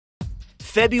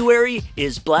February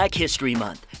is Black History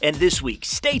Month, and this week,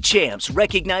 State Champs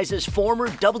recognizes former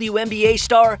WNBA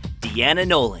star Deanna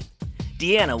Nolan.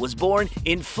 Deanna was born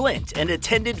in Flint and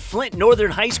attended Flint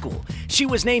Northern High School. She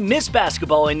was named Miss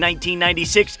Basketball in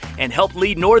 1996 and helped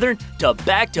lead Northern to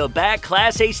back-to-back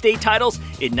Class A state titles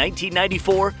in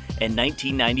 1994 and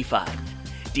 1995.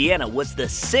 Deanna was the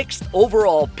 6th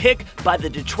overall pick by the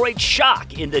Detroit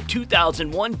Shock in the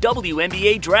 2001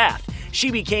 WNBA draft. She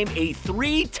became a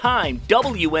 3-time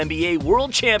WNBA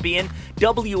World Champion,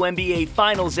 WNBA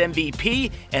Finals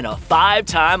MVP, and a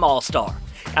 5-time All-Star.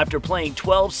 After playing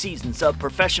 12 seasons of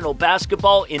professional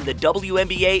basketball in the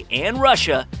WNBA and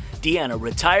Russia, Deanna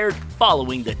retired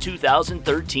following the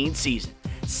 2013 season.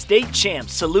 State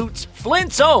Champs salutes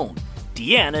Flint's own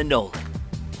Deanna Nolan.